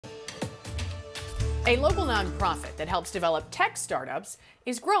A local nonprofit that helps develop tech startups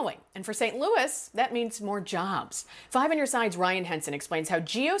is growing. And for St. Louis, that means more jobs. 5 on Your Side's Ryan Henson explains how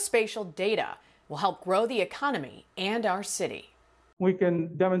geospatial data will help grow the economy and our city. We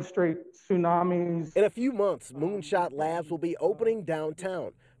can demonstrate tsunamis. In a few months, Moonshot Labs will be opening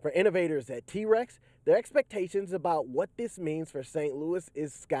downtown. For innovators at T-Rex, their expectations about what this means for St. Louis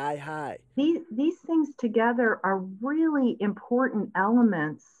is sky high. These things together are really important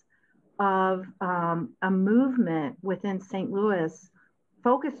elements of a movement within St. Louis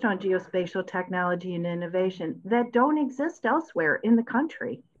focused on geospatial technology and innovation that don't exist elsewhere in the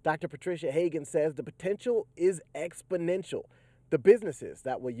country. Dr. Patricia Hagen says the potential is exponential. The businesses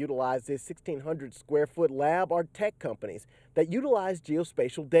that will utilize this 1,600 square foot lab are tech companies that utilize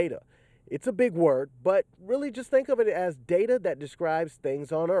geospatial data. It's a big word, but really just think of it as data that describes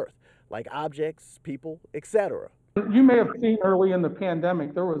things on Earth, like objects, people, etc. You may have seen early in the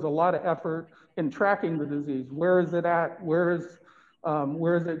pandemic, there was a lot of effort in tracking the disease. Where is it at? Where is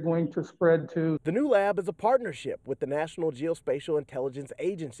it going to spread to? The new lab is a partnership with the National Geospatial-Intelligence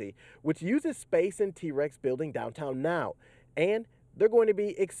Agency, which uses space in T-Rex building downtown now. And they're going to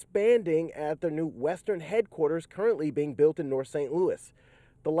be expanding at their new Western headquarters currently being built in North St. Louis.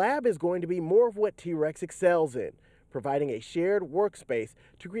 The lab is going to be more of what T-Rex excels in, providing a shared workspace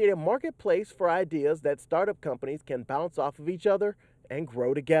to create a marketplace for ideas that startup companies can bounce off of each other and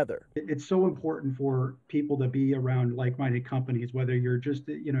grow together. It's so important for people to be around like-minded companies, whether you're just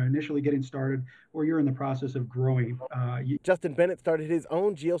initially getting started or you're in the process of growing. Justin Bennett started his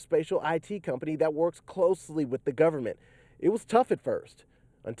own geospatial IT company that works closely with the government. It was tough at first,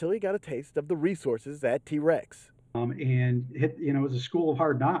 until he got a taste of the resources at T-Rex. It was a school of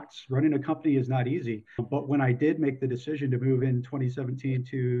hard knocks. Running a company is not easy. But when I did make the decision to move in 2017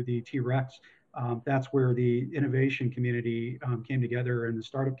 to the T-Rex, that's where the innovation community came together and the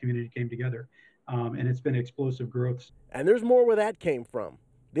startup community came together. And it's been explosive growth. And there's more where that came from.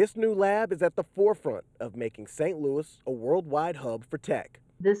 This new lab is at the forefront of making St. Louis a worldwide hub for tech.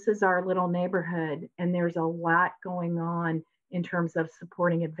 This is our little neighborhood, and there's a lot going on in terms of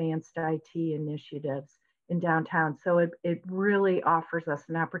supporting advanced IT initiatives in downtown. So it really offers us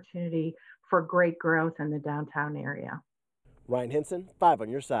an opportunity for great growth in the downtown area. Ryan Henson, 5 on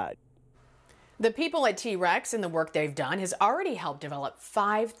Your Side. The people at T-Rex and the work they've done has already helped develop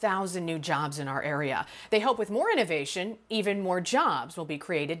 5,000 new jobs in our area. They hope with more innovation, even more jobs will be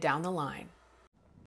created down the line.